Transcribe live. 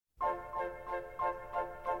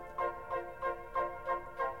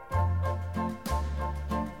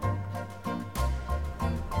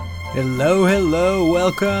Hello, hello,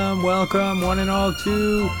 welcome, one and all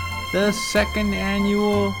to the second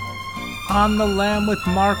annual On the Lam with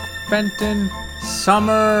Mark Fenton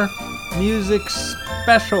Summer Music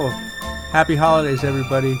Special. Happy holidays,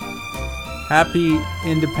 everybody. Happy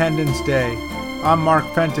Independence Day. I'm Mark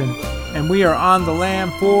Fenton, and we are on the lam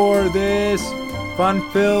for this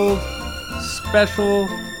fun-filled special.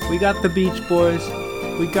 We got the Beach Boys.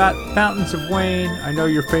 We got Fountains of Wayne. I know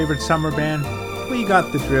your favorite summer band. We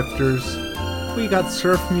got the Drifters, we got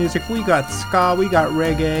surf music, we got ska, we got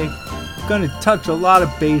reggae. We're gonna touch a lot of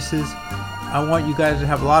bases. I want you guys to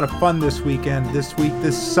have a lot of fun this weekend, this week,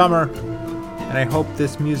 this summer, and I hope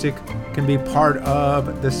this music can be part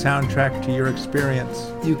of the soundtrack to your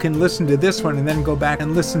experience. You can listen to this one and then go back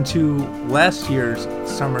and listen to last year's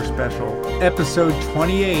summer special, episode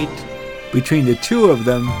 28. Between the two of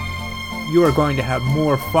them, you are going to have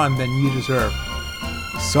more fun than you deserve.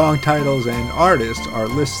 Song titles and artists are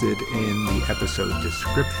listed in the episode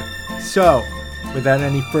description. So, without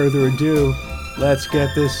any further ado, let's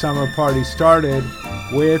get this summer party started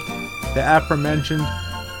with the aforementioned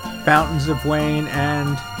Fountains of Wayne,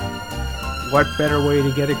 and what better way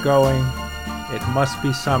to get it going? It must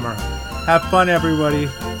be summer. Have fun, everybody.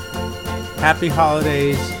 Happy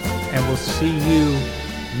holidays, and we'll see you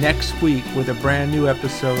next week with a brand new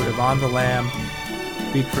episode of On the Lam,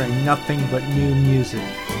 featuring nothing but new music.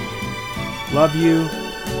 Love you,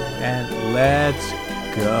 and let's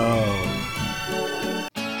go.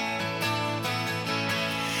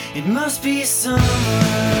 It must be summer,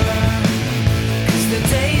 'cause the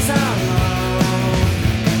days are long,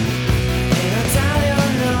 and I dial your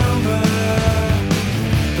number,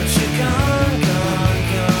 but you're gone, gone,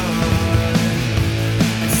 gone.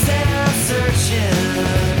 Instead I'm searching,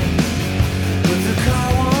 but the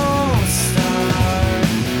call won't start.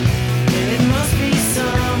 And it must be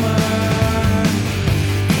summer,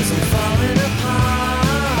 'cause I'm falling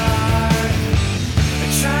apart. I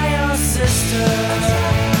try your sister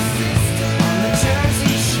on the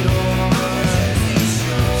Jersey Shore.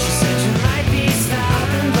 She said you might be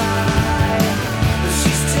stopping by, but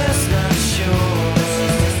she's just not sure.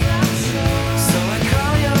 So I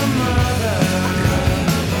call your mother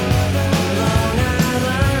on Long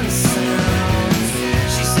Island Sound.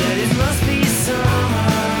 She said it must be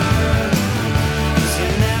summer, 'cause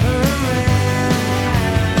you're never around.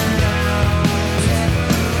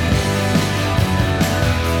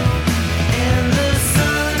 And the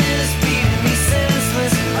sun is beating me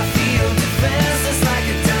senseless. I feel defenseless like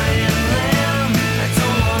a dying lamb. I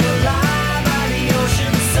don't wanna lie by the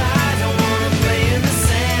ocean side. Don't wanna play in the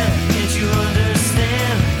sand. Can't you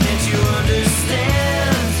understand? Can't you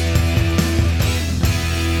understand?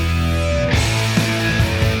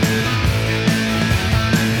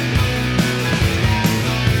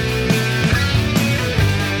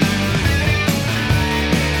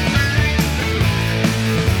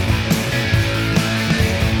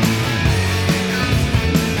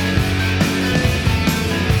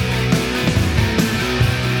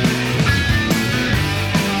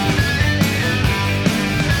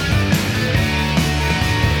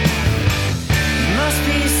 It must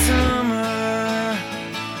be summer,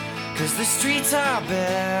 'cause the streets are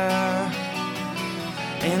bare,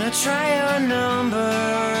 and I try your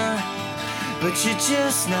number, but you're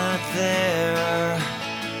just not there.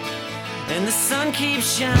 And the sun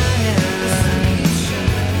keeps shining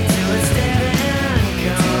till it's dead and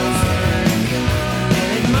gone.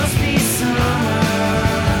 And it must be summer,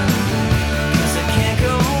 'cause I can't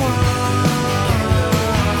go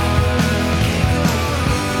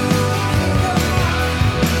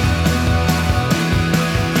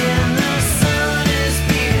And the sun is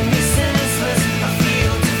beating me senseless. I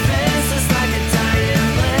feel defenseless like a dying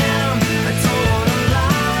lamb. I don't wanna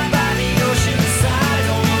lie by the ocean side.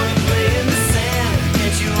 Don't wanna play in the sand.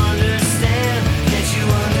 Can't you understand? Can't you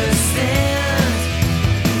understand?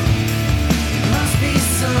 It must be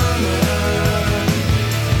summer.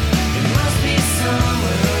 It must be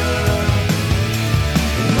summer.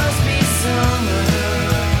 It must be summer.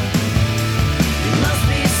 It must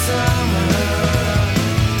be summer.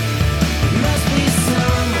 It must be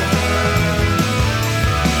summer. It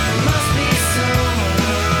must be summer.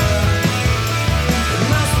 It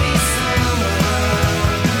must be summer.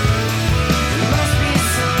 It must be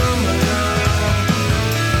summer.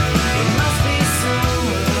 It must be summer.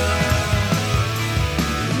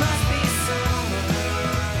 It must be summer.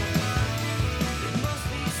 It must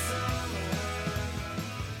be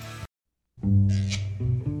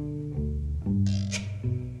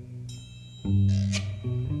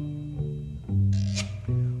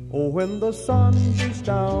Oh, when the sun beats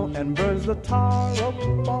down and burns the tar up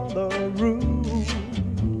on the roof,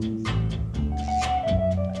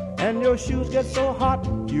 and your shoes get so hot,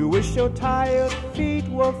 you wish your tired feet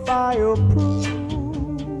were fireproof.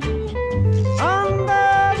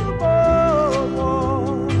 Under the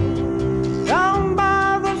boardwalk, down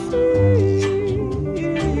by the sea,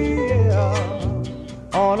 yeah.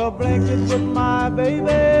 On a blanket with my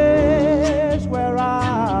baby's where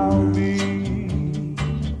I'll be.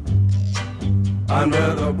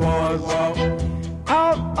 Under the boardwalk,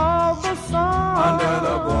 out of the sun, under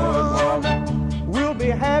the boardwalk, we'll be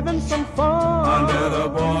having some fun. under the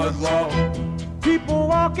boardwalk, People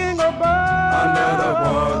walking above, under the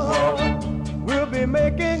boardwalk, we'll be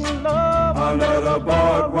making love under the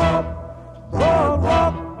boardwalk,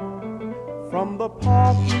 boardwalk. From the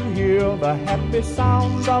park you hear the happy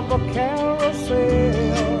sound of a carousel.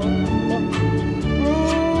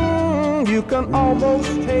 You can almost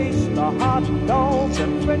taste the hot dogs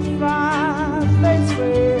and french fries they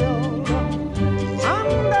sell.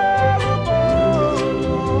 Under the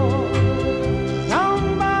boardwalk, down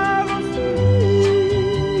by the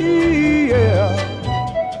sea, yeah.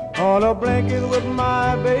 On a blanket with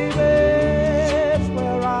my baby, that's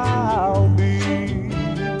where I'll be.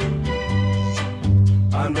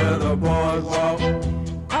 under the boardwalk,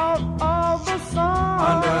 Out of the sun,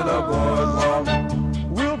 under the boardwalk,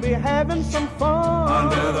 we'll be having some fun.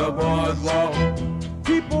 under the boardwalk,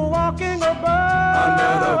 People walking above,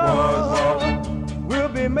 under the boardwalk, we'll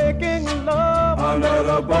be making love under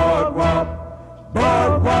the boardwalk,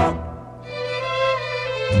 boardwalk.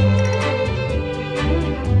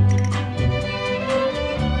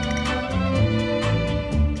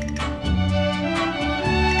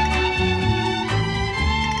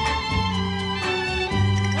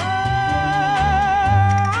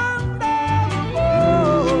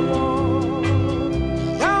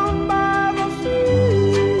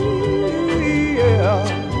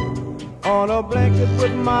 On a blanket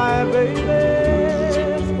with my baby,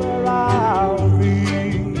 that's where I'll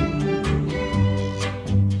be.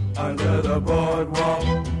 Under the boardwalk,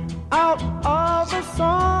 Out of the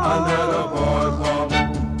sun, under the boardwalk,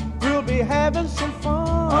 we'll be having some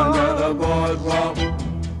fun. under the boardwalk,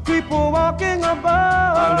 People walking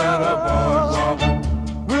above, under the boardwalk,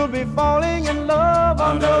 we'll be falling in love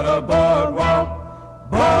under the boardwalk,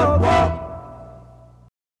 boardwalk.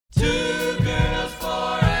 Two girls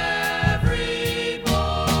for every boy.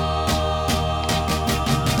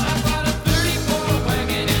 I've got a 34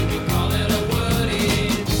 wagon and we call it a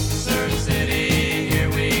woody. Surf City, here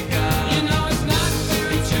we come. You know it's not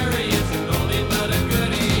very cherry, it's a goldie but a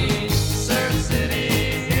goodie. Surf City,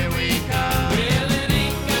 here we come. Well, it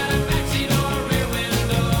ain't got a backseat or a rear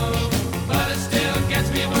window, but it still gets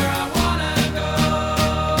me where I wanna go.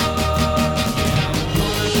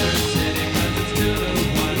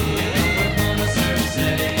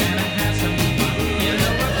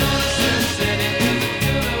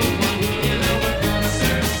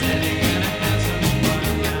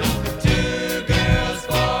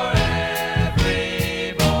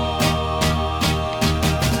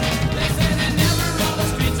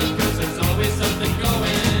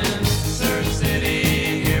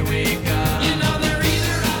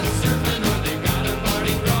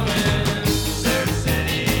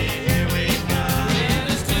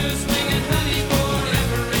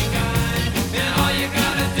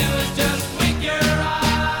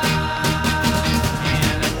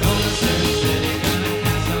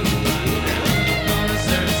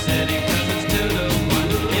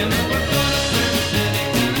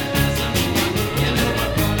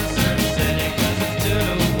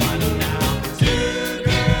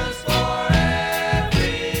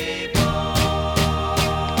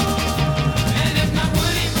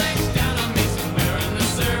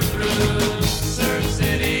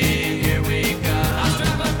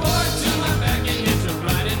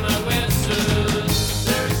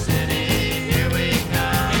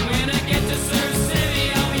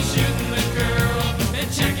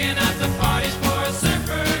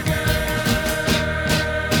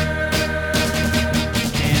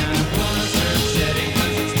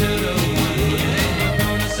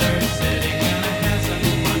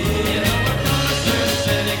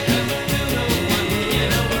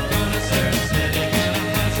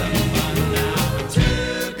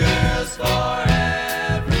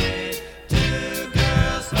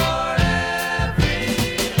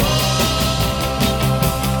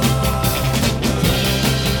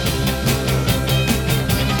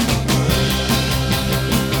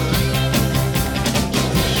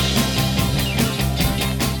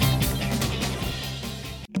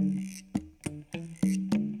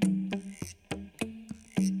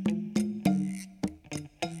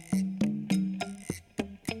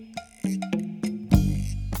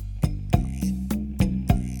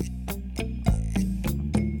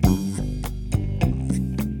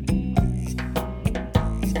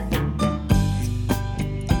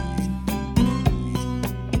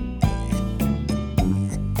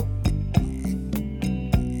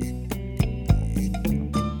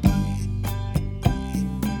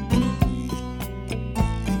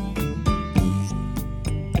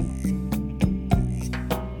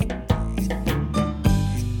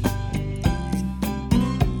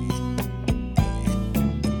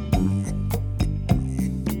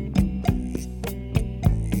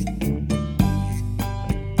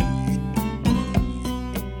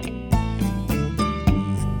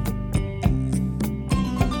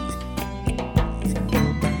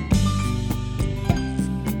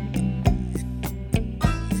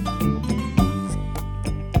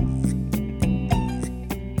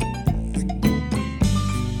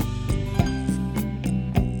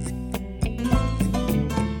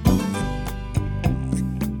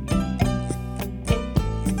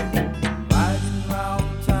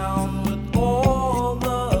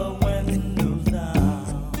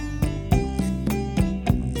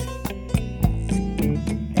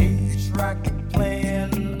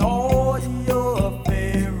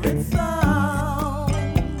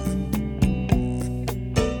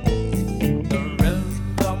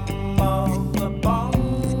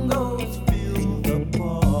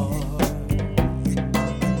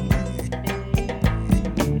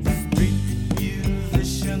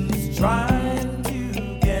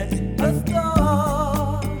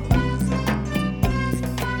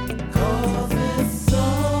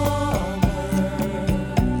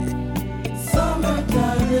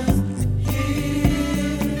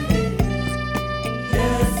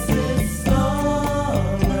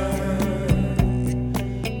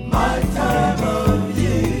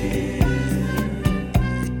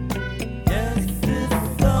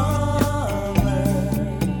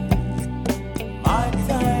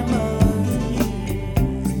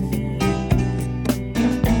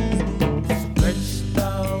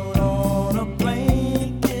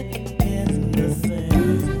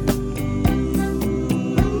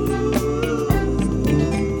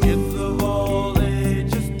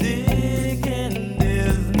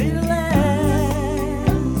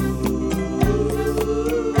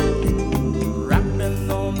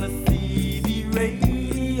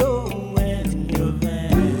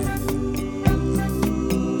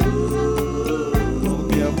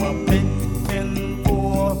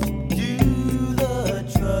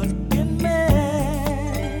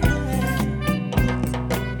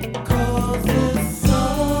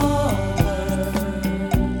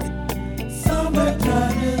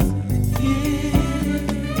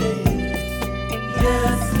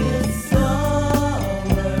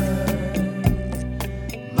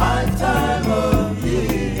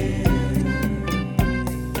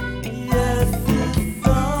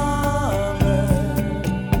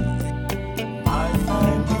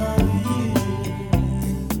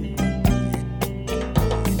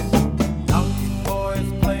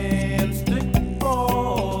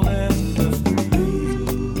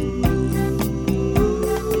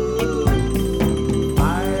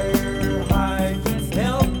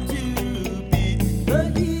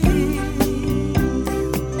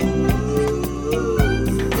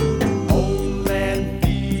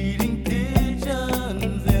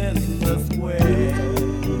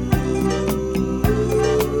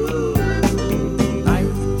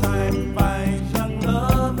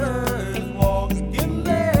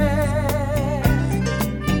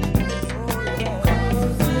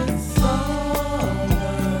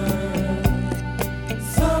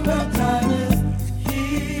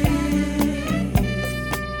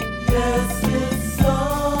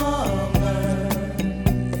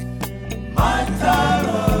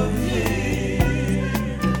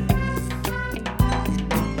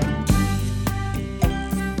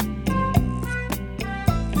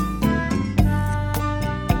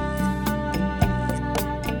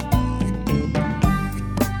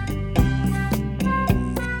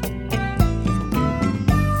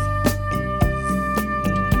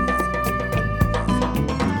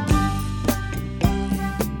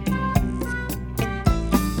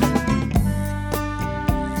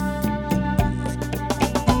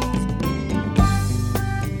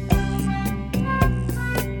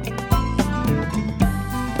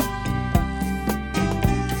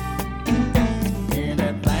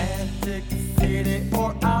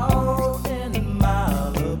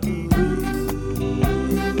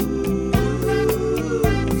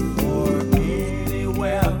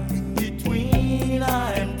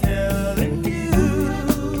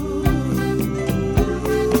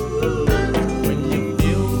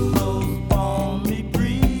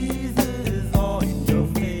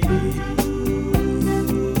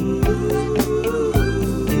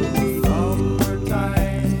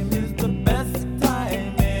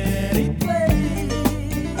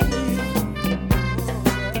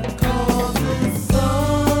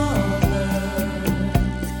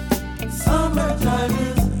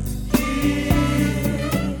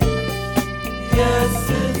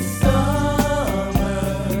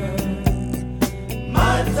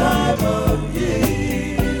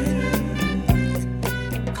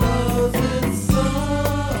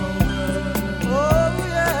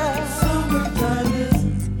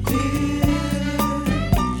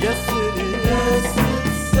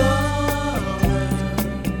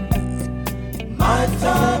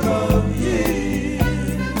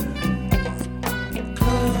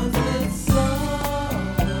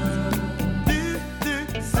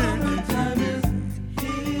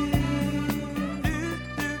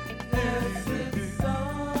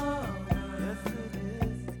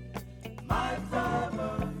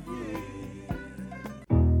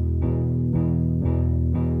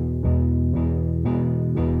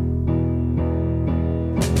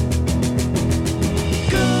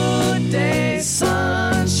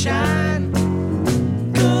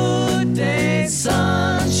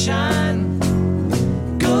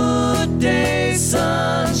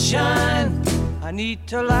 need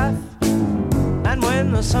to laugh. And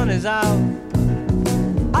when the sun is out,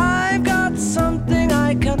 I've got something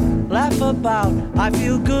I can laugh about. I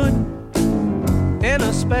feel good in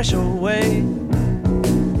a special way.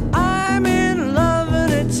 I'm in love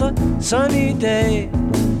and it's a sunny day.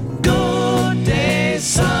 Good day,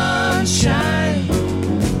 sunshine.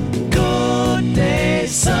 Good day,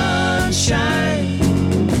 sunshine.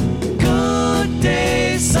 Good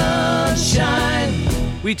day, sunshine.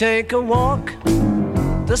 We take a walk,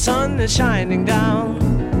 the sun is shining down,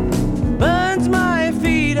 burns my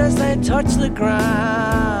feet as they touch the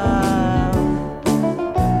ground.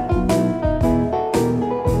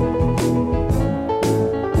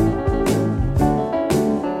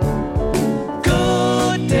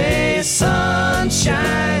 Good day,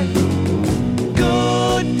 sunshine.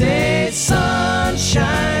 Good day,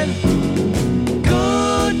 sunshine.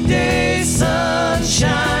 Good day,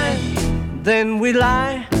 sunshine. Then we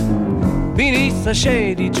lie beneath a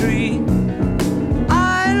shady tree.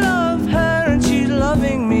 I love her and she's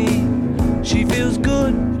loving me. She feels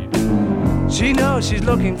good, she knows she's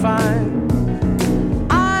looking fine.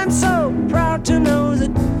 I'm so proud to know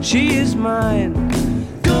that she is mine.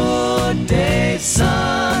 Good day,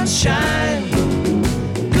 sunshine.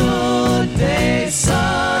 Good day,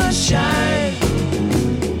 sunshine.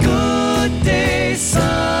 Good day,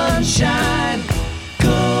 sunshine.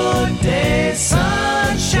 Good day,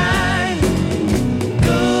 sunshine.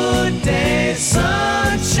 Good day,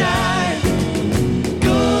 sunshine.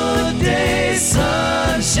 Good day,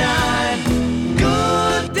 sunshine.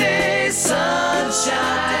 Good day,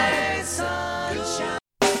 sunshine.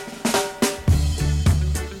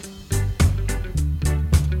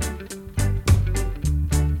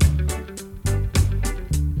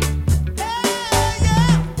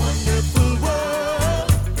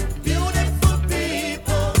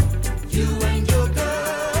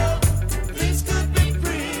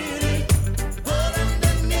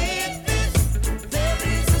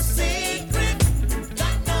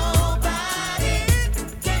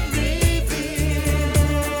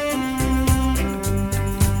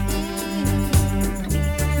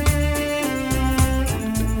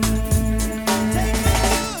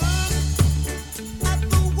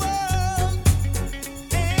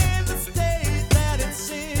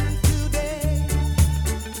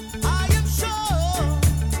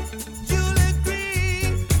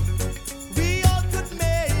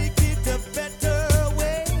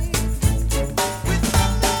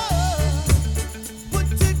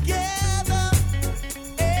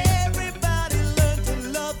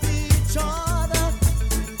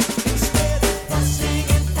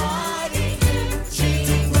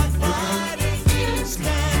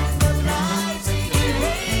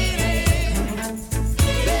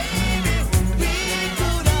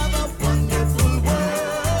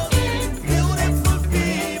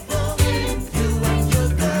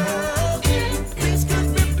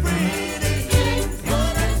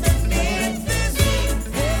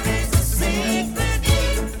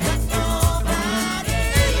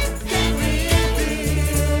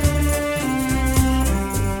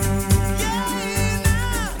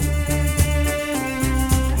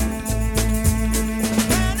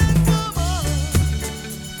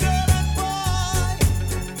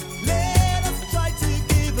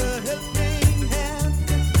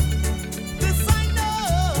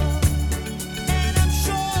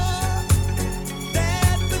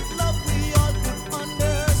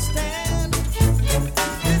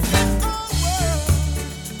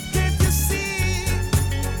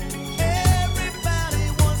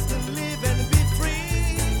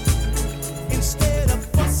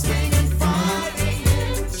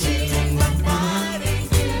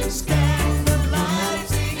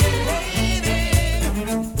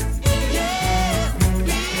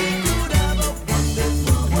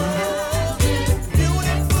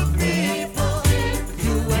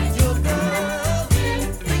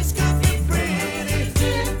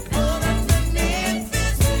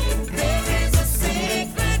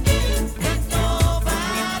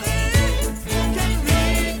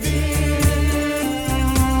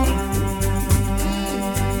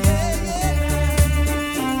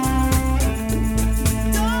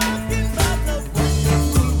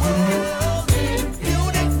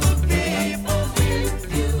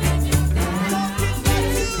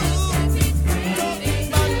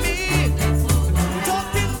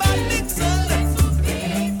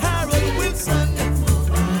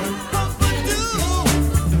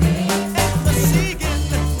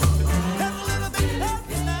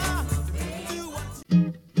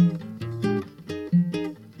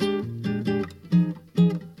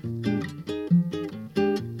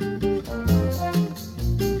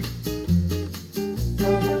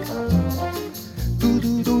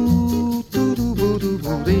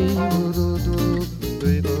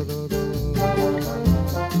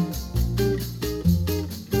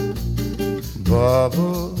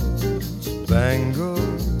 Baubles,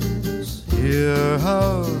 bangles, hear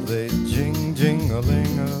how they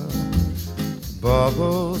jing-jing-a-ling-a.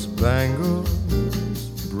 Baubles, bangles,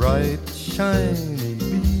 bright shiny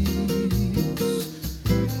beads.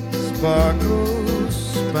 Sparkles,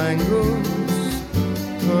 spangles,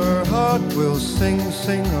 her heart will sing,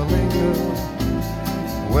 sing-a-ling-a.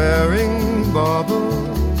 Wearing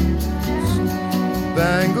baubles,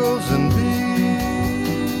 bangles and beads,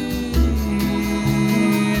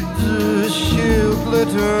 she'll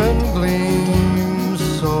glitter and gleam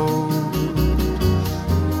so.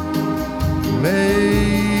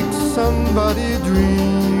 Make somebody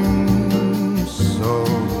dream so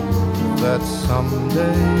that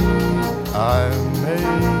someday I may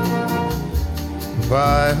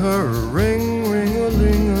buy her a ring,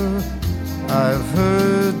 ring-a-ling-a. I've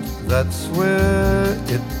heard that's where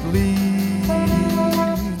it leads.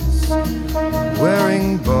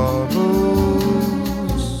 Wearing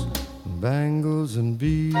baubles, bangles and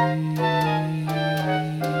beads.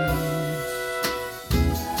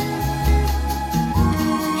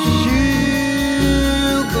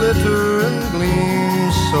 She'll glitter and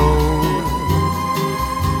gleam so.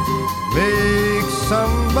 Make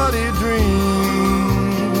somebody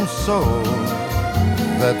dream so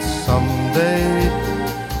that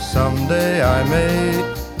someday I may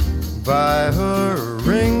buy her a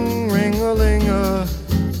ring, ring-a-ling-a.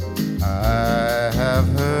 I have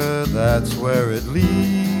heard that's where it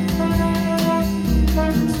leads.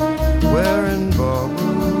 Wearing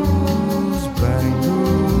baubles,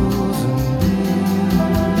 bangles and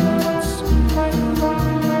beads.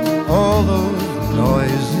 All those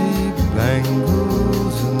noisy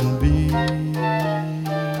bangles and beads.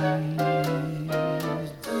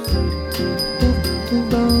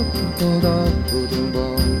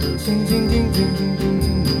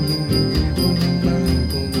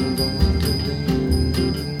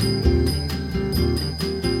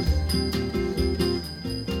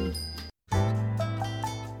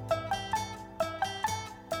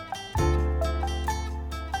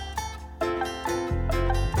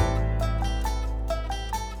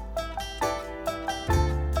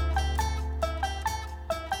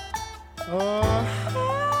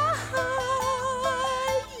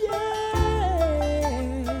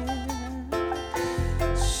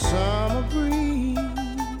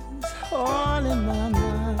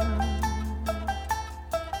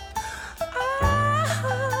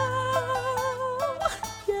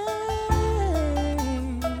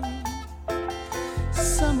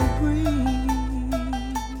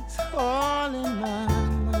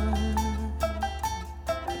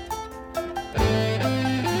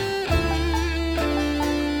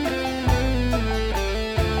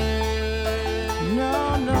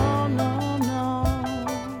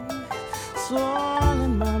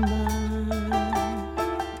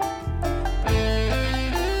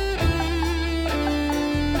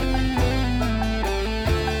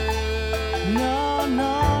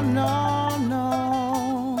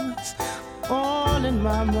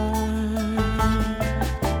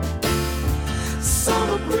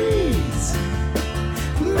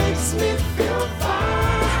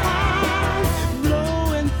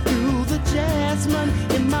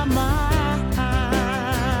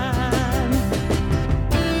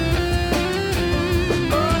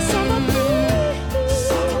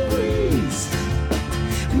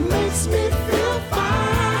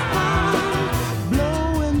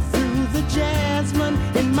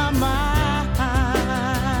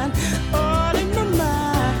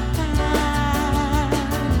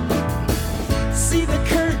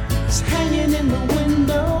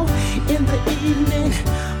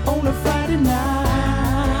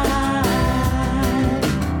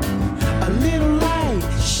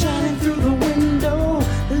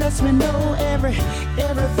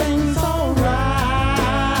 Everything's alright.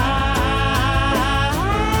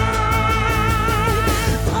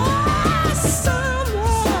 Oh,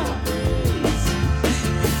 summer,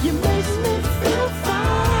 you make me feel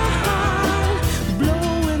fine,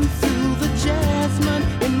 blowing through the jasmine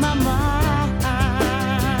in my mind.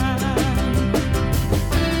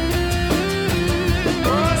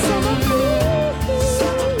 Oh, summer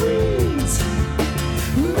breeze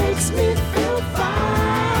makes me feel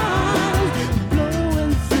fine,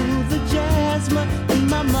 blowing through the jasmine in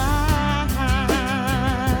my mind.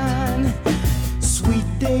 Sweet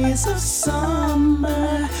days of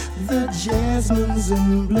summer, the jasmine's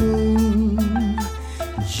in bloom.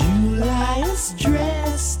 July is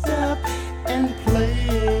dressed up and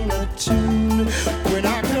playing a tune. When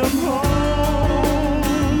I come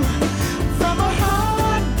home from a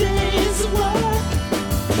hard day's work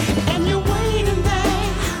and you're waiting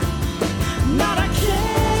there,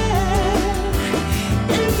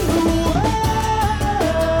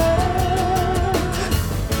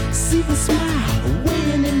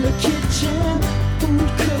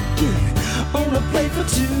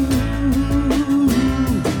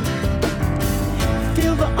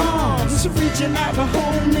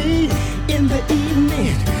 Hold me in the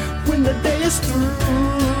evening when the day is through.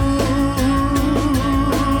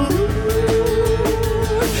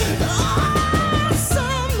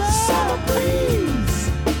 Summer breeze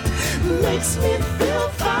makes me feel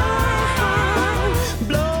fine,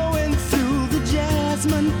 blowing through the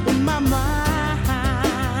jasmine in my mind.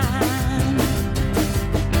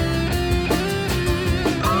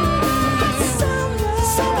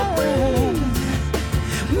 Summer breeze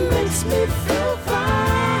makes me feel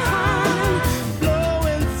fine,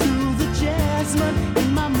 blowing through the jasmine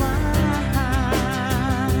in my mind.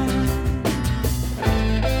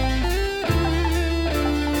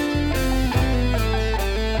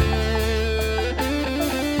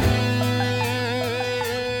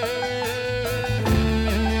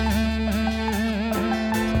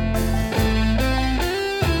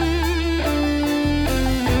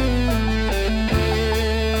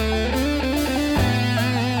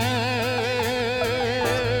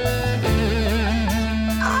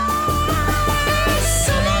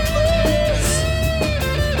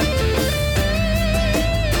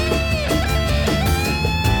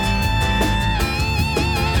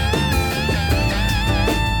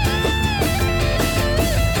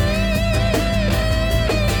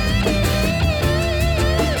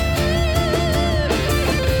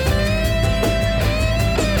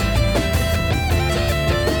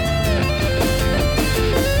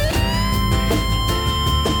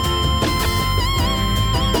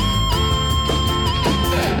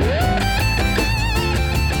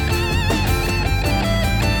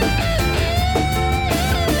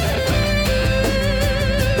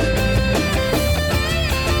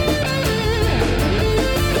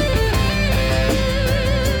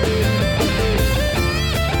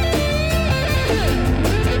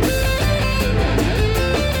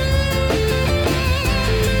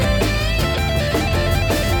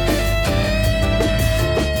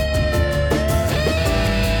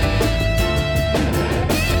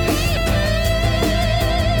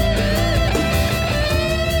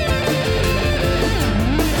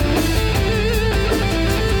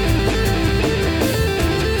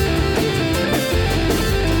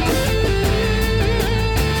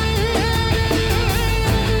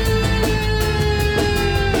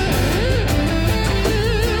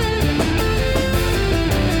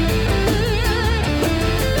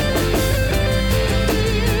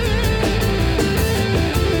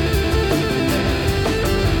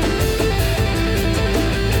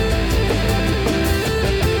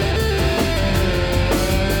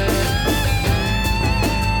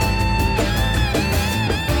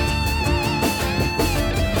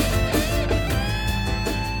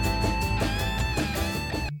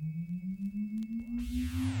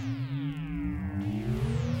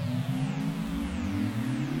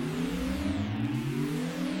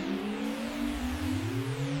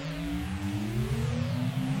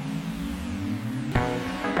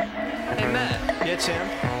 Yeah, champ.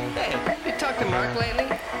 Hey, you talked to Mark lately?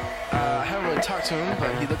 I haven't really talked to him,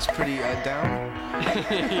 but he looks pretty down.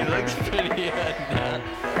 He looks pretty down.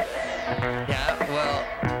 Yeah, well,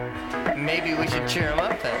 maybe we should cheer him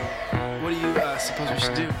up then. What do you suppose we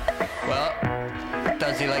should do? Well,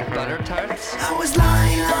 does he like butter tarts? I was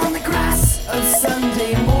lying on the grass of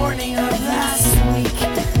Sunday morning of last week,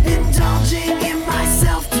 indulging in my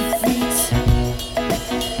self-defeat.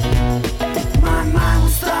 My mind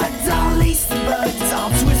was thugged, all laced and bugged, all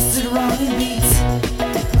twisted, wrong and beat.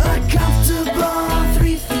 Uncomfortable,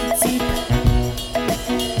 3 feet deep.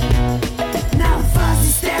 Now the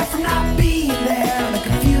fuzzy stare from not being there on a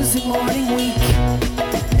confusing morning week.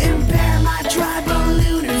 Impair my tribal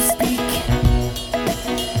lunar speak.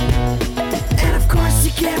 And of course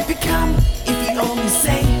you can't become if you only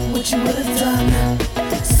say what you would have done.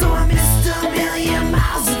 So I missed a million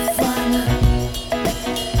miles of fun.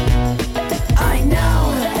 I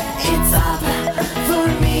know it's up for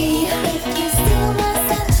me. If you steal my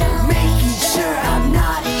sunshine, Making sure I'm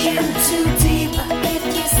not in too deep. if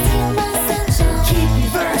you steal my sunshine, Keep me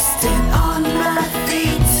versed and on my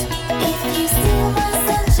feet. if you steal my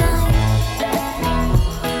sunshine,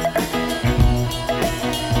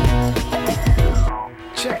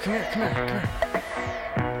 Chip, come here.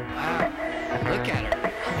 Wow, look at her.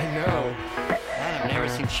 I know. Man, I've never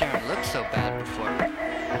seen Sharon look so bad before.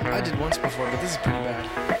 I did once before, but this is pretty bad.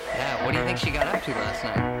 Yeah, what do you think she got up to last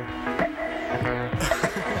night?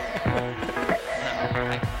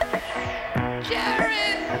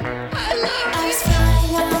 Sharon! I love I was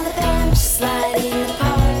flying on the bench, sliding the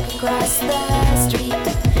park across the street.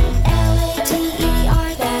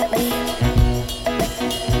 LATER that week.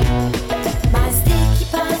 My sticky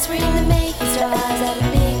paws were in the making straws at a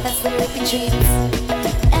big fast loopy treats.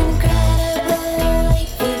 An incredible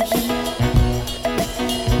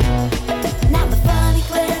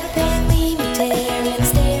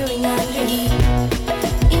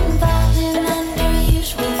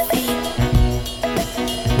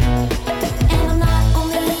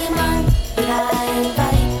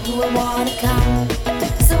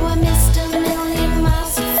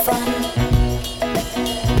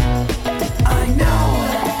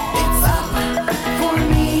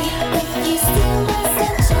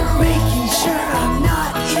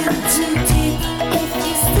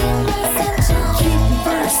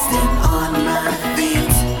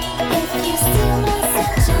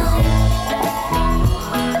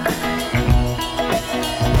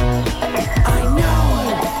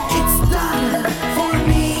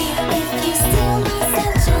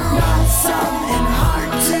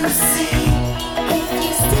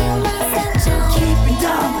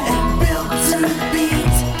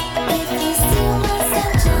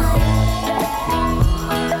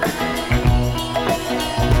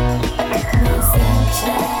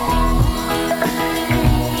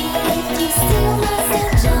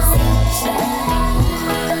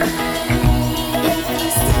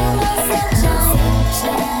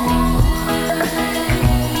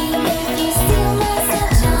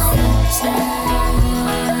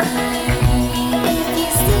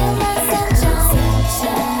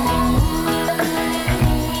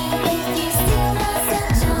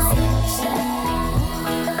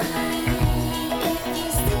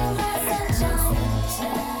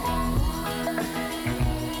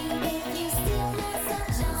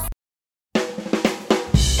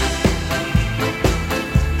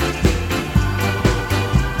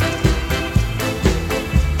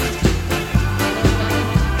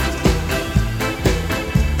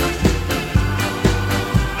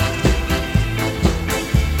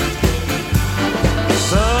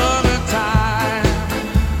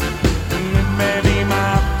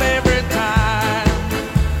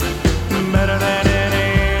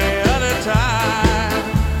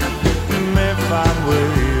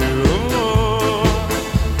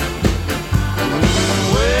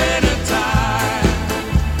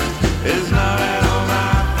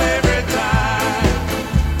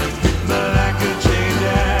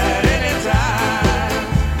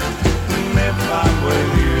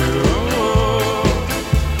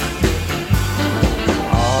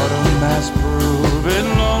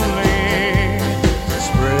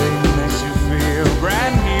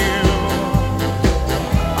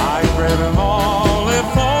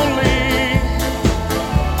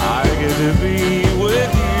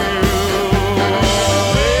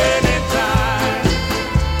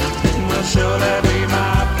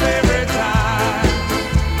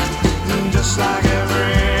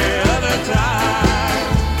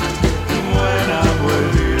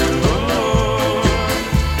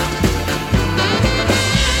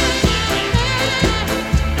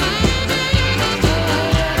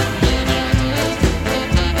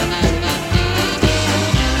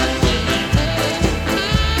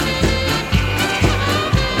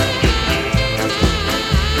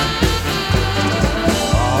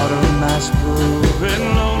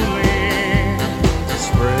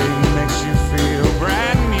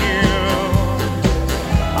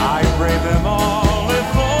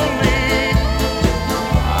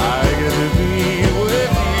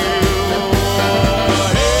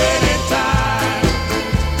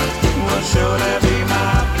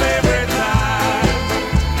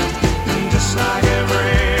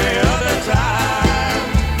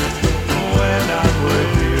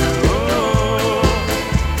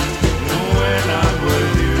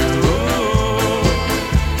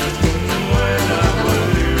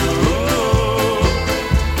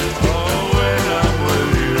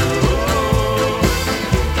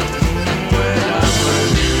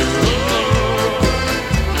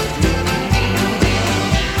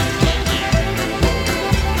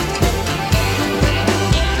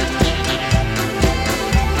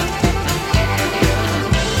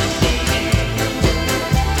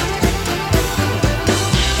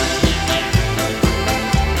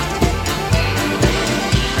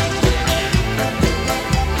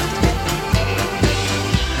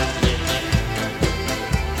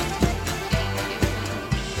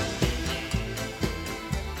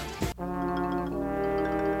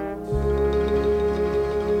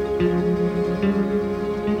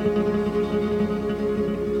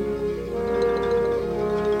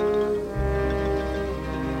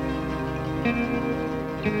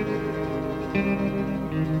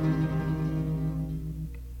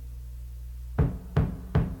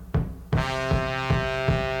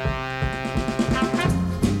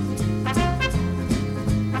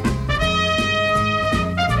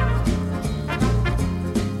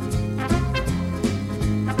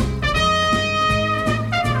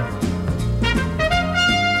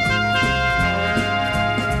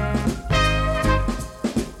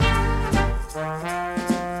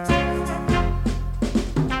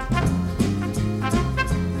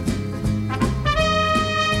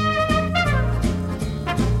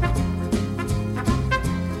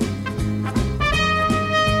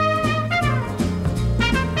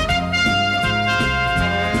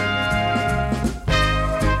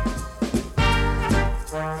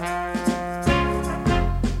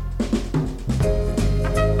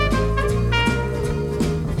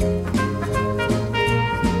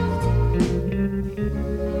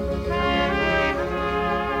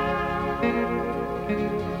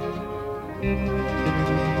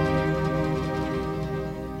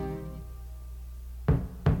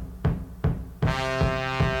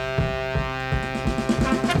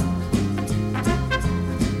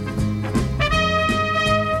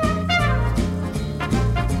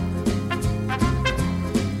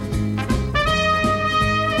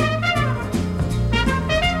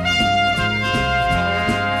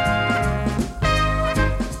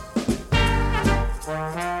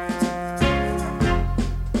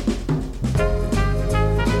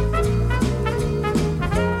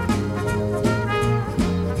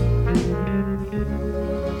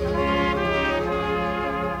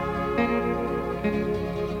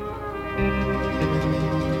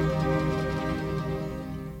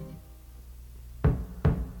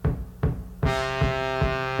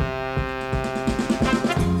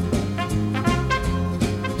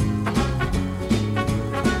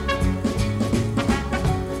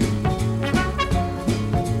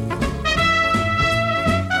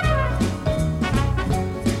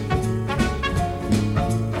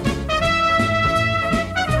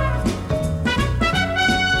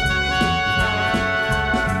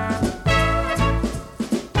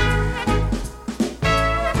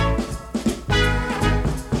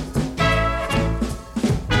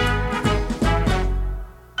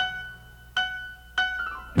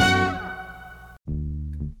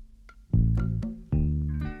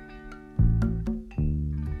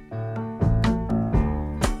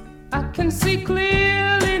can see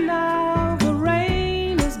clearly now the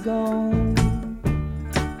rain is gone.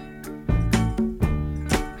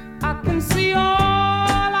 I can see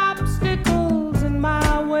all obstacles in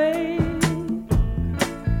my way.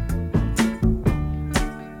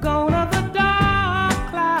 Gone are the dark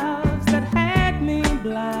clouds that had me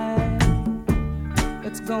blind.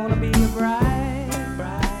 It's gonna be a bright,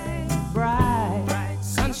 bright, bright,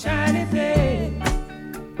 sunshiny day.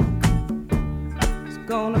 It's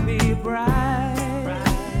gonna be a bright,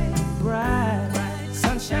 bright, bright,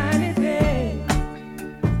 sunshiny day.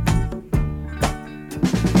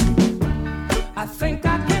 I think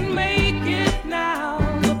I can make it now.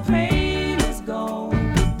 The pain is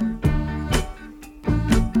gone.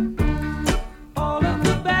 All of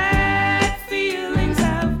the bad feelings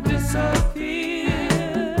have disappeared.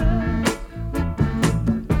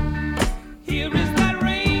 Here is that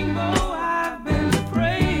rainbow I've been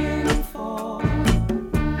praying for.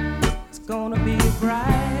 It's gonna be a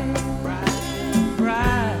bright, bright,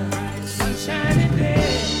 bright, sunshiny day.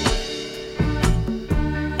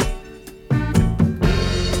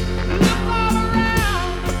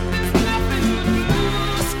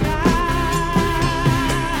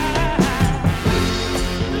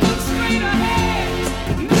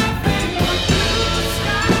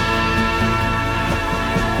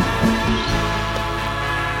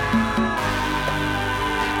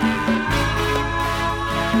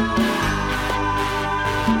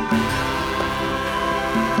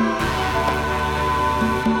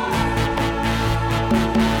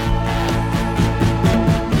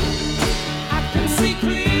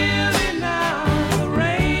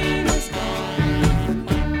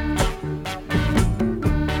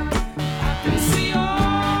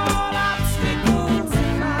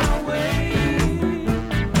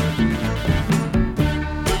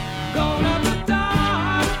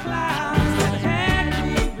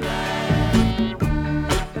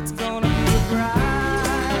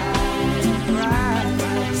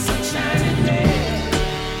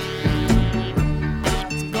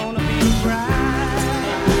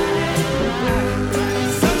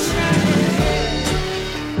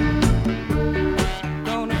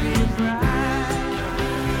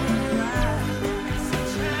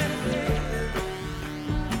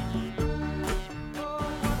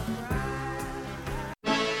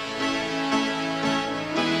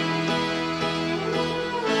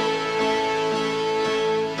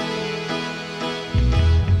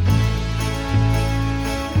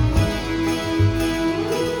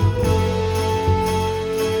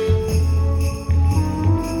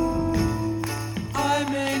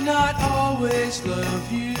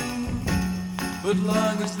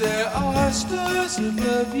 there are stars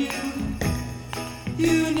above you.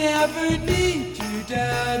 You never need to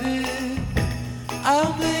doubt it.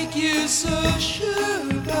 I'll make you so sure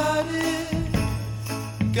about it.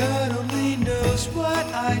 God only knows what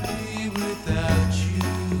I'd be without you.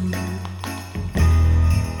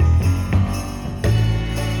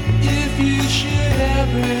 If you should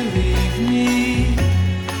ever leave me,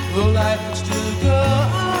 well, life would still go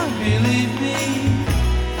on, believe me.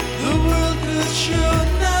 The world could show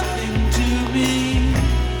nothing to me.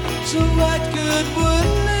 So what good would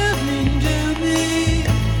living do me?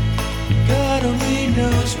 God only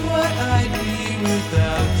knows what I'd be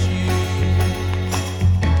without you.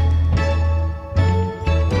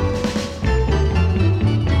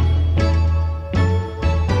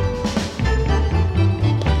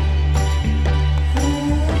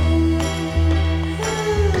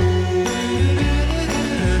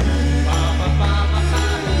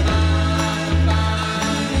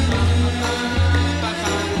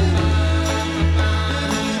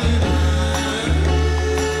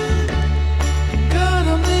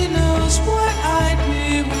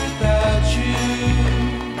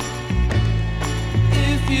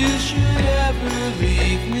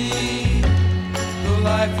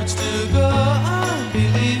 Life would still go on,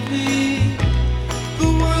 believe me. The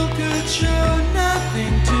world could show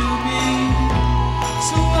nothing to me.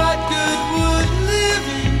 So what good would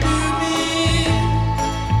living do me?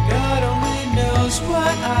 God only knows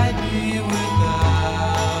what I'd be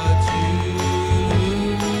without you.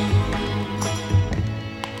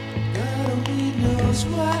 God only knows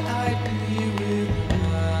what I'd be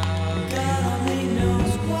without. God only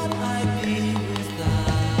knows what I'd be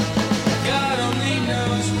without. God only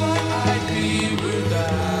knows what I'd be without.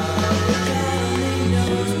 God only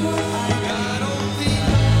knows what I'd be.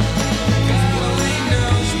 God only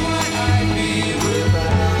knows what I'd be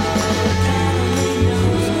without. God only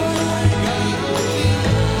knows what I'd be.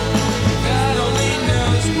 God only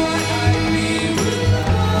knows what I'd be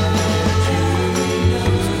without. God only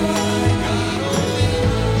knows what I'd be.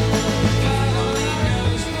 God only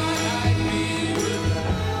knows what I'd be without.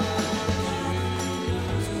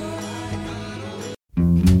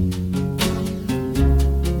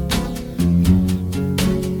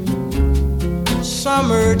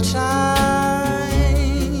 Summertime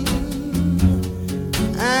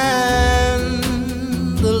and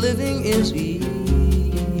the living is easy.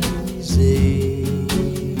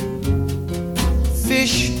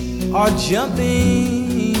 Fish are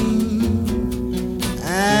jumping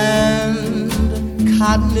and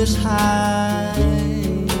cotton is high.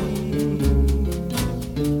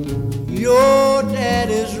 Your dad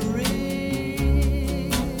is rich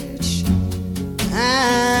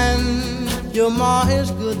and your ma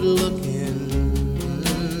is good looking.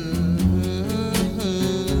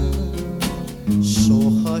 So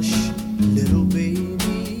hush, little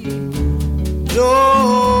baby,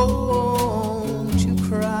 don't you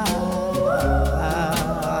cry.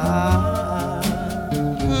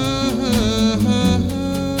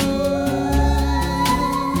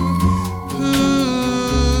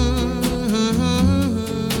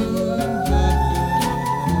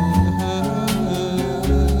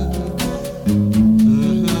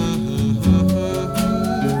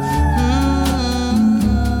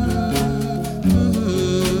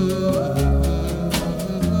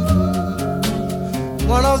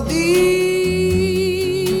 One of these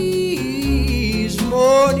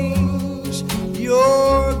mornings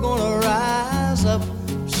you're gonna rise up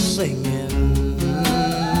singing.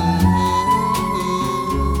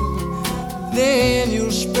 Then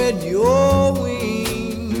you'll spread your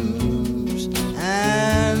wings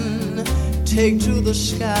and take to the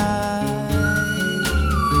sky.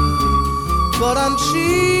 But until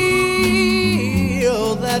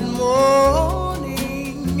that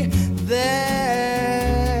morning, there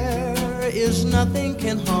is nothing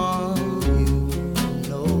can harm you.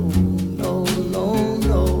 No, no, no,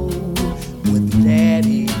 no. With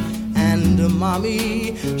daddy and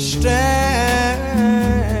mommy standing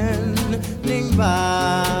by.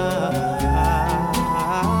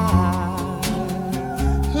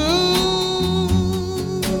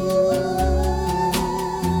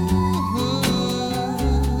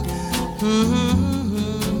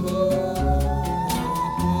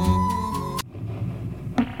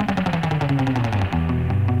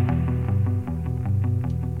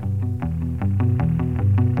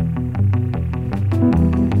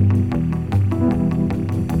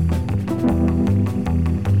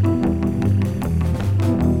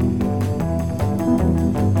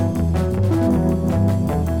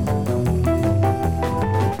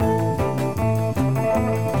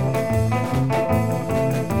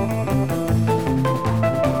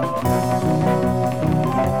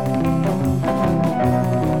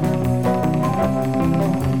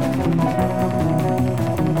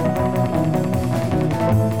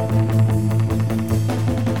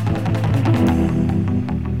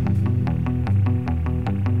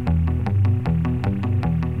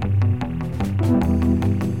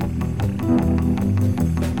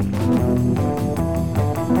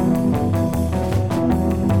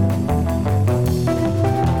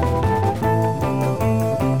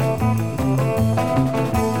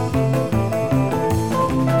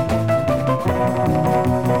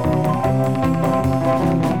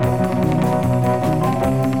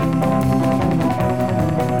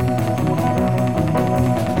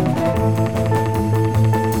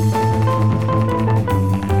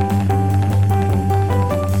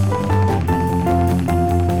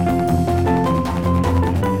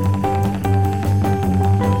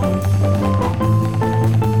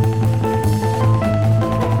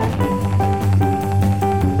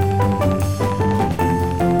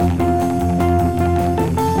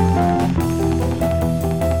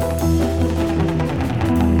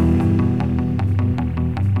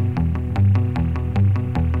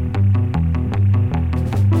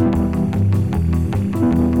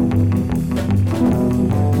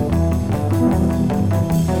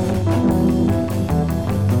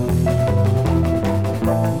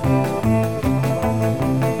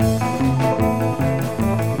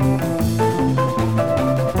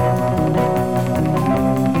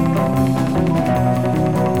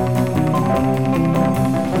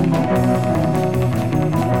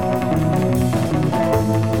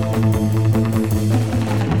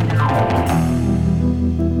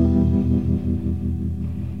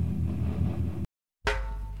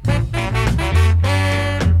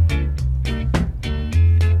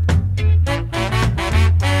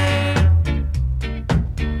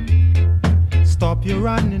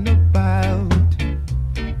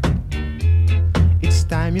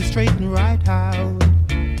 straight and right out.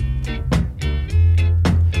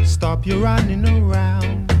 Stop your running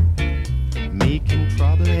around, making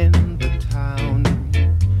trouble in the town.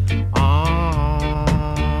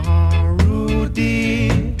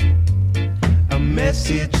 Rudy, a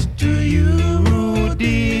message to you,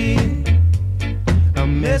 Rudy, a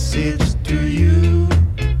message to you.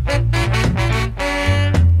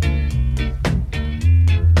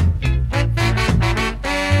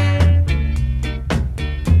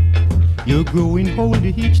 You're growing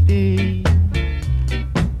older each day.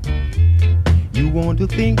 You want to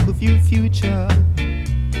think of your future,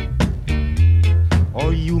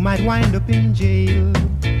 or you might wind up in jail.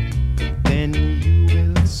 Then you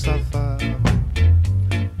will suffer.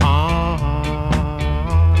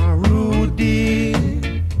 Rudy,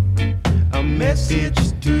 a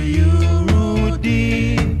message to you,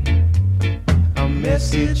 Rudy, a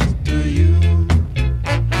message to you.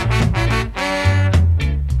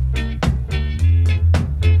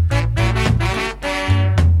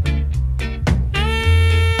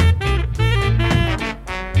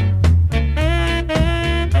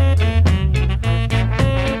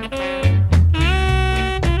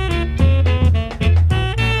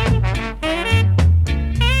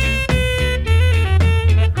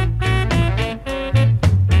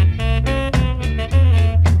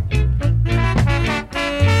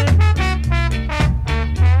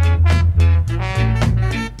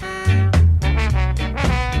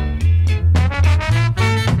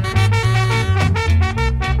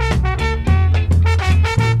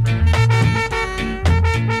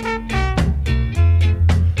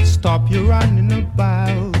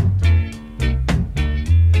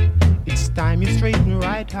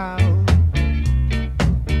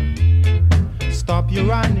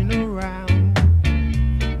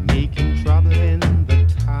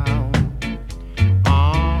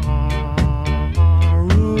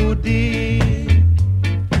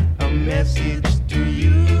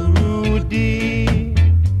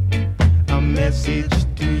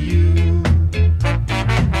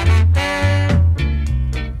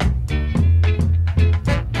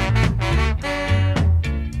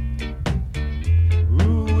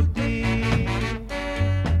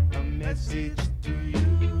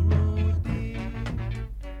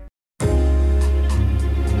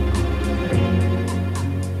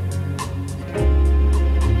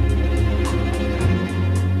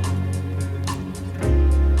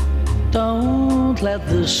 Let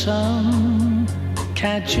the sun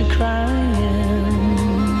catch you crying.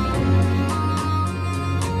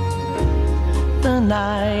 The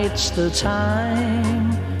night's the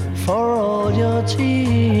time for all your tears.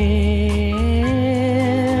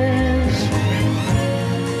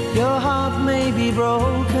 Your heart may be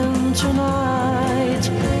broken tonight,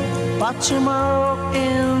 but tomorrow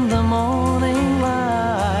in the morning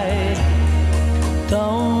light,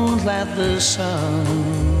 don't let the sun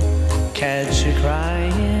catch you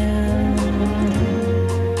crying.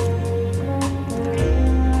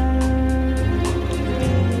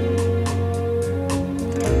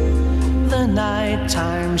 The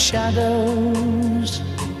nighttime shadows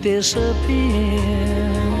disappear,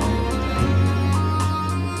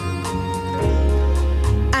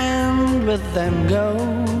 and with them go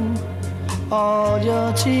all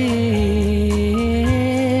your tears.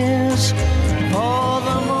 For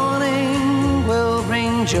the morning will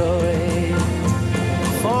bring joy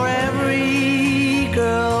for every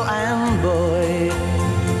girl and boy.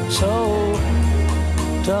 So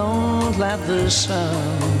don't let the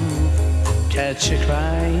sun catch you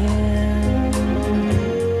crying.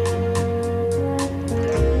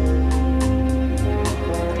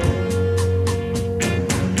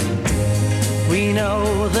 We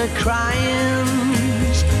know the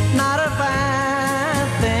crying's not a bad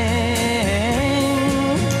thing,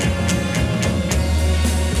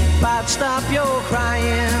 but stop your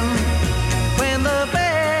crying when the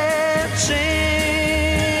birds sing.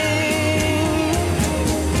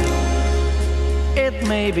 It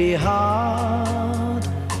may be hard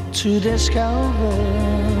to discover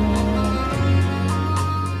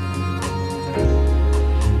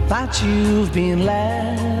that you've been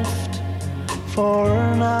left for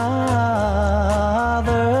another,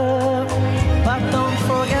 but don't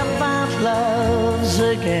forget that love's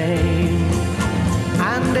a game,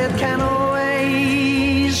 and it can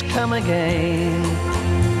always come again.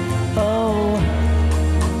 Oh,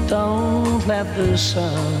 don't let the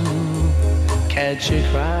sun catch you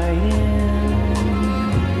crying.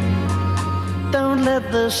 Don't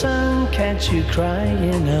let the sun catch you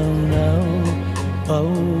crying, oh no,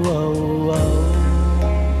 oh, oh, oh.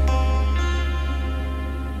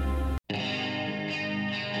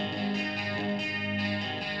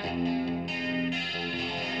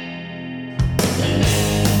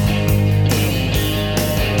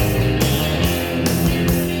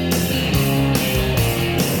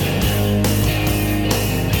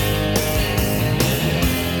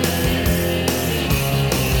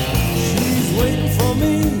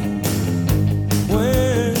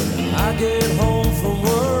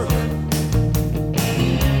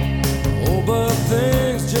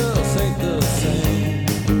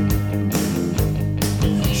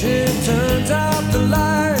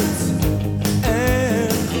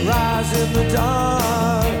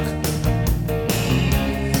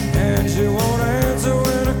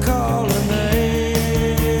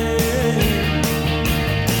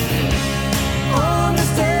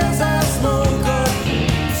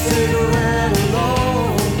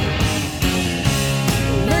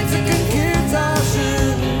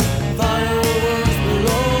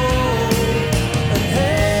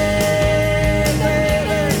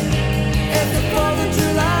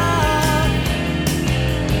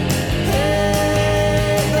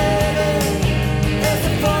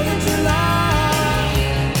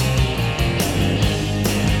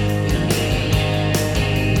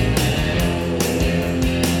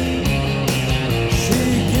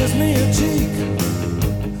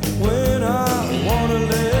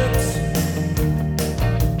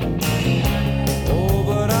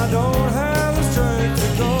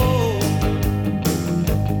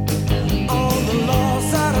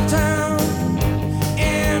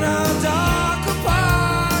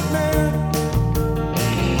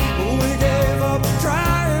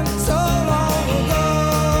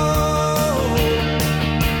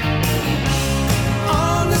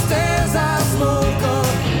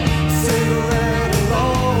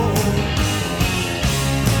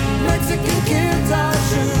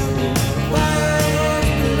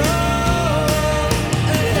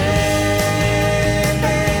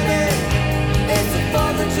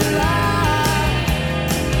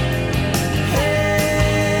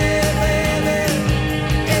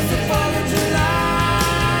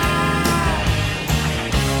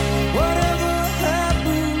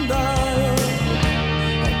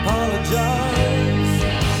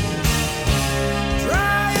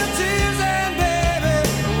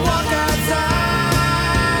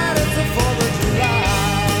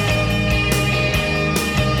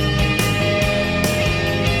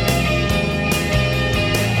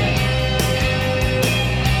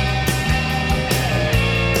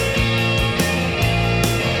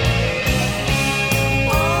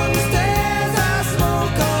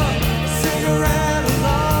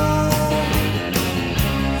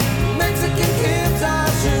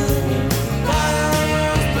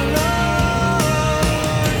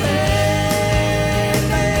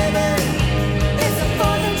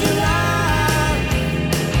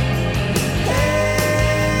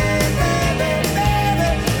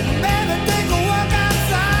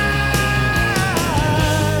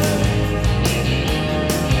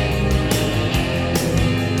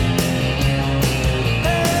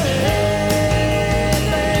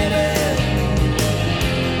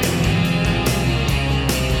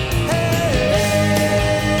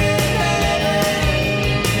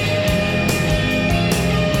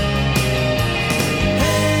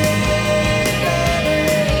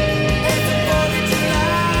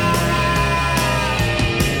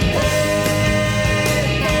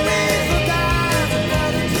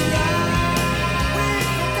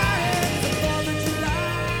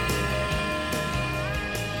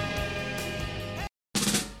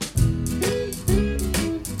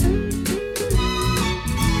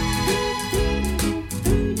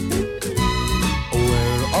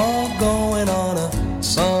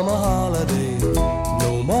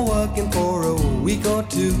 working for a week or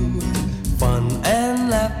two. Fun and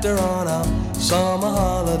laughter on our summer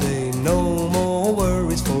holiday. No more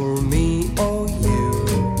worries for me or you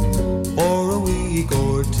for a week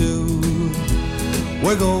or two.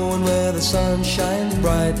 We're going where the sun shines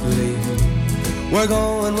brightly. We're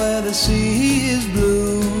going where the sea is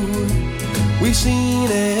blue. We've seen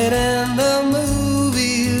it in the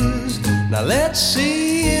movies. Now let's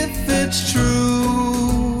see if it's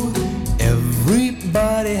true.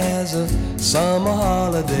 Everybody has a summer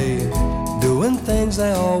holiday, doing things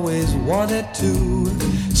they always wanted to.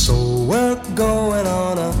 So we're going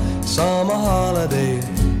on a summer holiday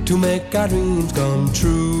to make our dreams come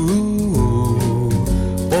true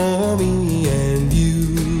for me and you.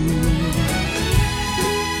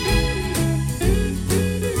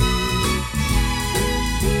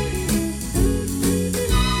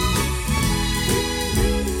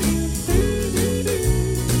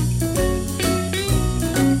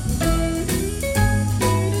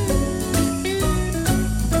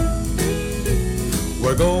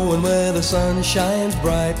 We're going where the sun shines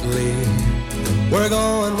brightly. We're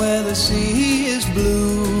going where the sea is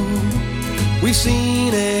blue. We've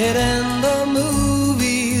seen it in the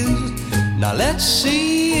movies. Now let's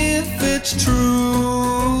see if it's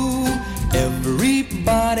true.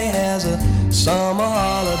 Everybody has a summer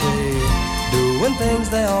holiday, doing things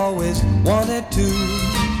they always wanted to.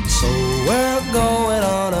 So we're going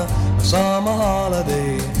on a summer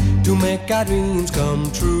holiday to make our dreams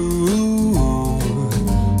come true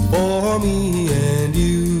for me and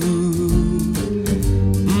you.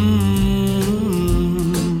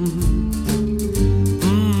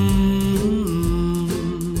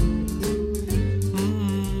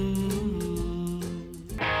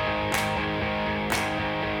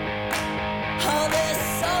 Oh, this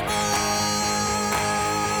summer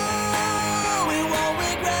we won't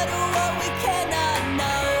regret what we cannot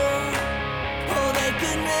know. Oh, they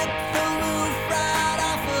can rip the roof right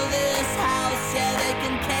off of this house. Yeah, they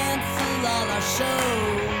can cancel all our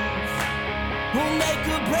shows.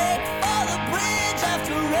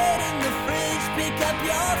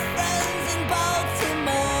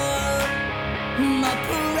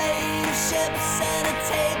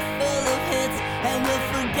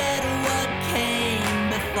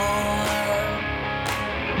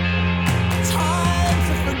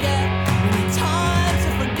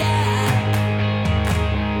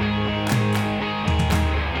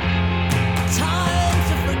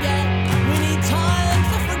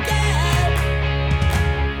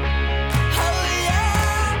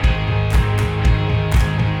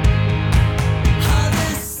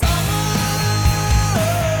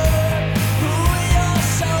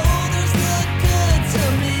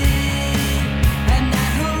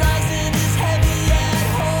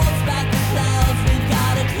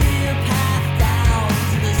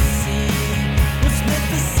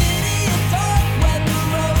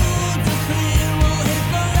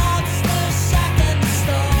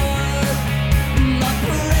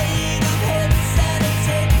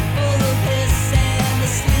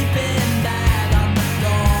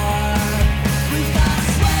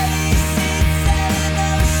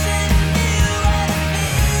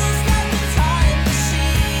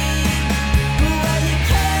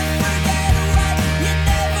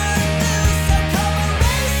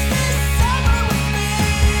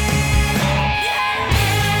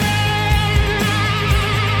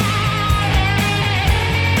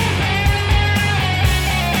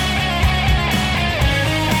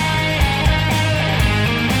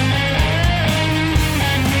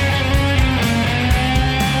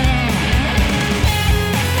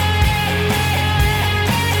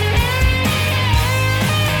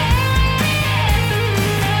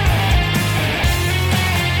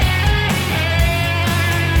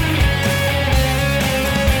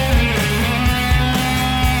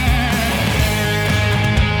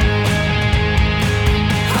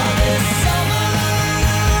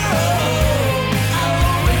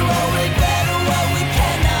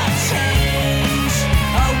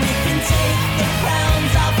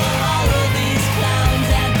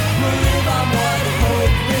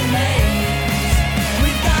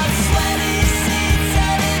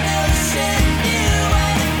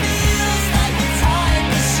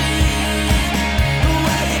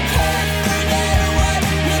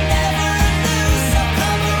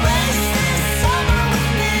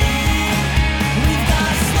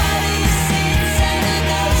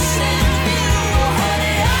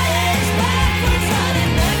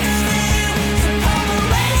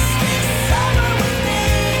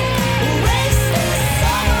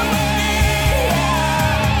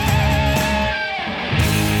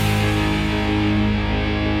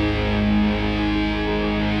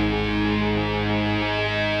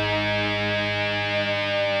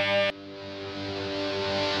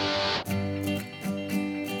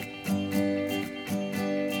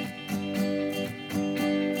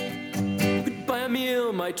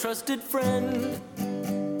 my trusted friend.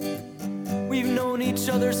 We've known each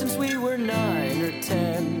other since we were 9 or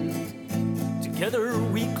 10. Together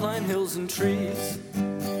we climb hills and trees.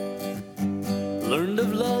 Learned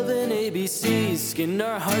of love and ABCs. Skinned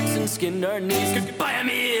our hearts and skinned our knees. Could you buy a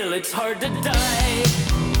meal? It's hard to die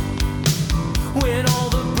when all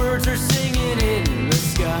the birds are singing in the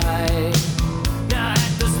sky. Now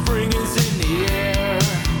that the spring is in the air,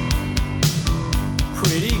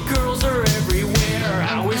 pretty girls are everywhere.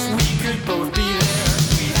 I wish we could both be there.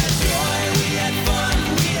 We had joy, we had fun,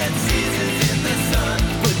 we had seasons in the sun.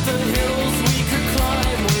 But the hills we could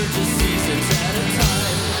climb were just seasons at a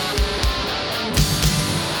time.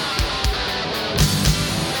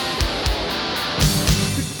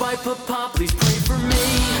 Goodbye, Papa, please pray for me.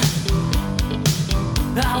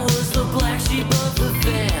 I was the black sheep of the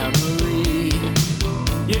family.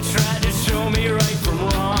 You tried to show me right from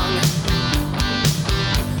wrong.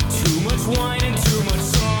 Too much wine and too much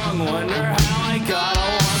song. Wonder how I got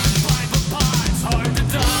along. Goodbye, Papa, it's hard to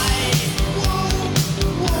die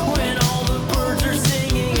when all the birds are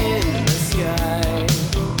singing in the sky.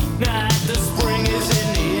 Now that the spring is in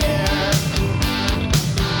the air,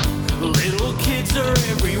 little kids are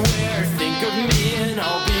everywhere. Think of me and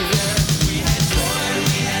I'll be there. We had joy,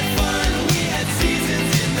 we had fun, we had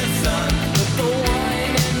seasons in the sun. But the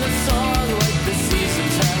wine and the song, like the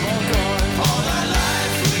seasons, have all gone. All our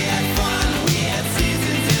lives we had fun, we had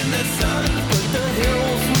seasons in the sun. But the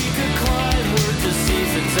hills we could climb were just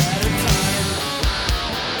seasons at a time.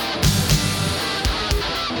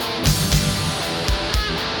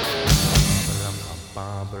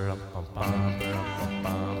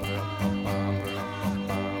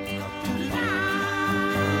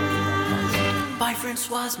 Bye,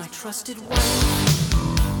 Francoise, my trusted wife.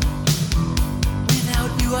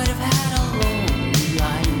 Without you, I'd have had a lonely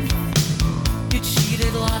life. You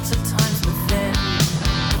cheated lots of times, but then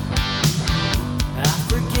I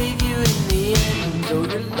forgave you in the end. Though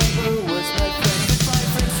your lover was my friend. Goodbye,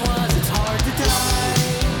 Francoise, it's hard to die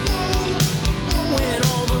when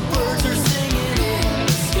all the birds are singing in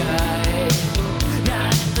the sky. Now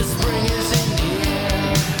that the spring is in the air,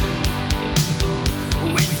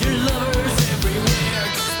 with your lovers everywhere,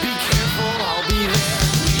 just be careful, I'll be there.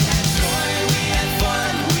 We had joy, we had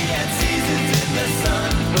fun, we had seasons in the sun.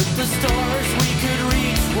 But the stars we could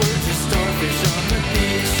reach were just starfish on the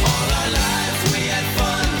beach. All our lives we had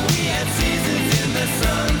fun, we had seasons in the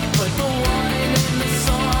sun. But the wine and the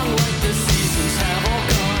song, like the seasons, have all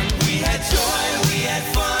gone. We had joy, we had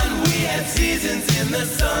fun, we had seasons in the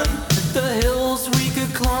sun. But the hills we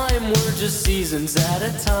could climb were just seasons at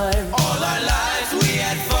a time. All our lives we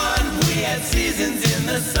had fun, we had seasons in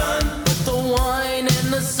the sun. But the wine and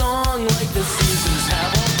the song, like the seasons,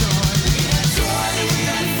 have all gone. We had joy, we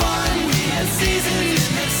had fun, we had seasons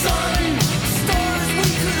in the sun. Stars we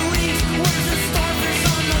could reach were just starfish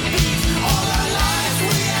on the beach. All our lives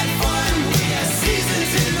we had fun, we had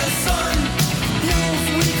seasons in the sun. Hills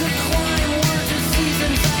we could climb were just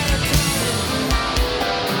seasons at a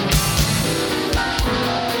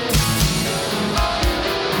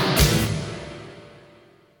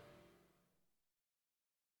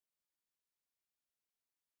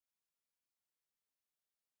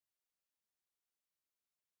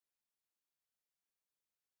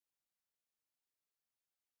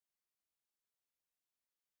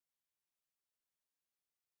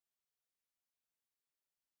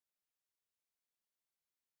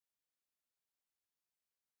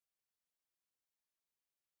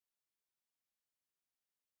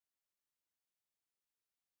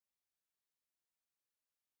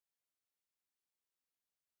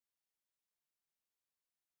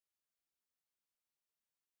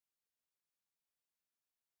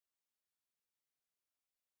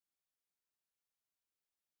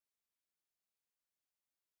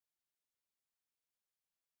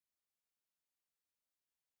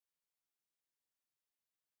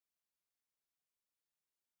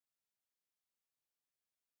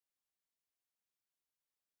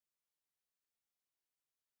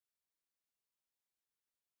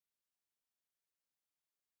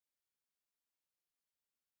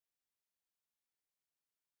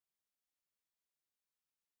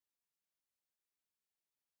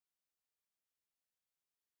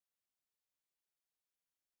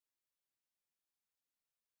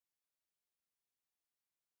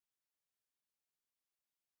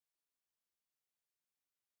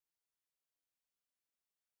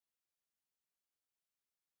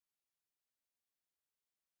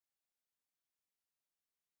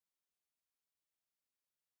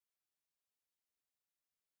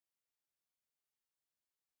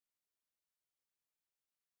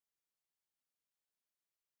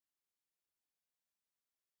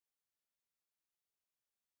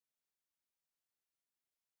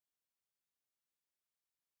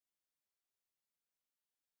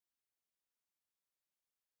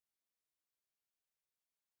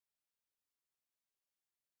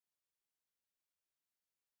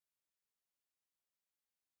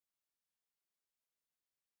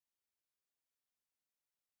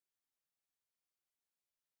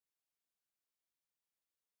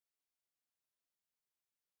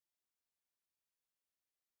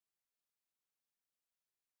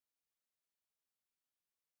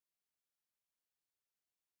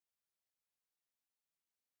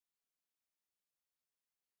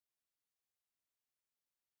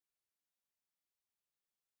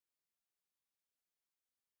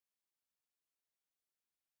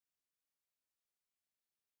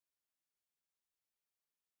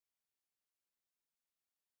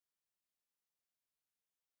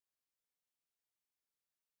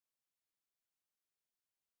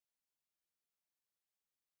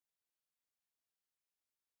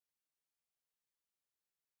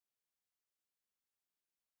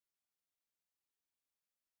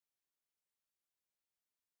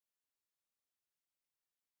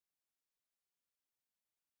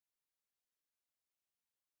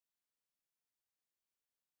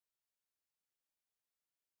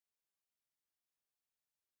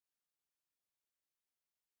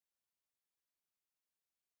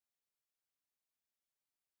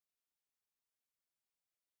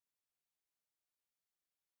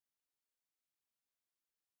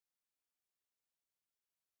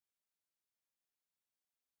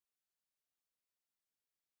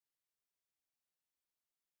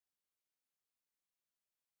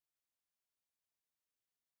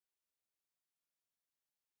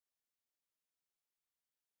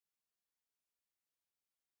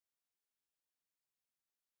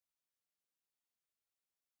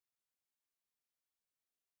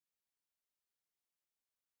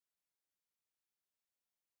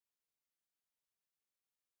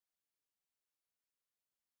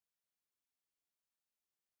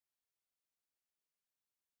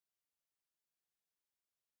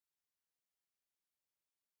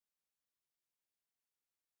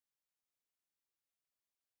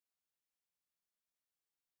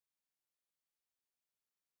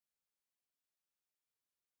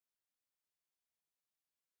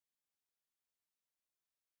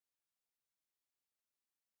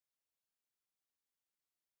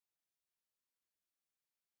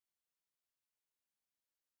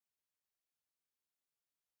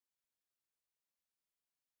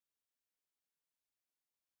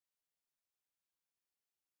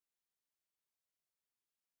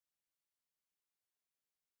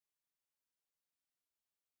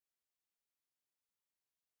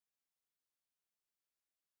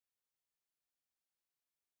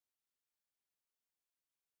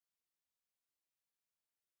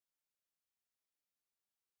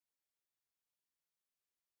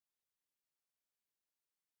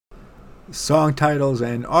Song titles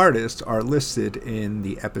and artists are listed in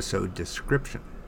the episode description.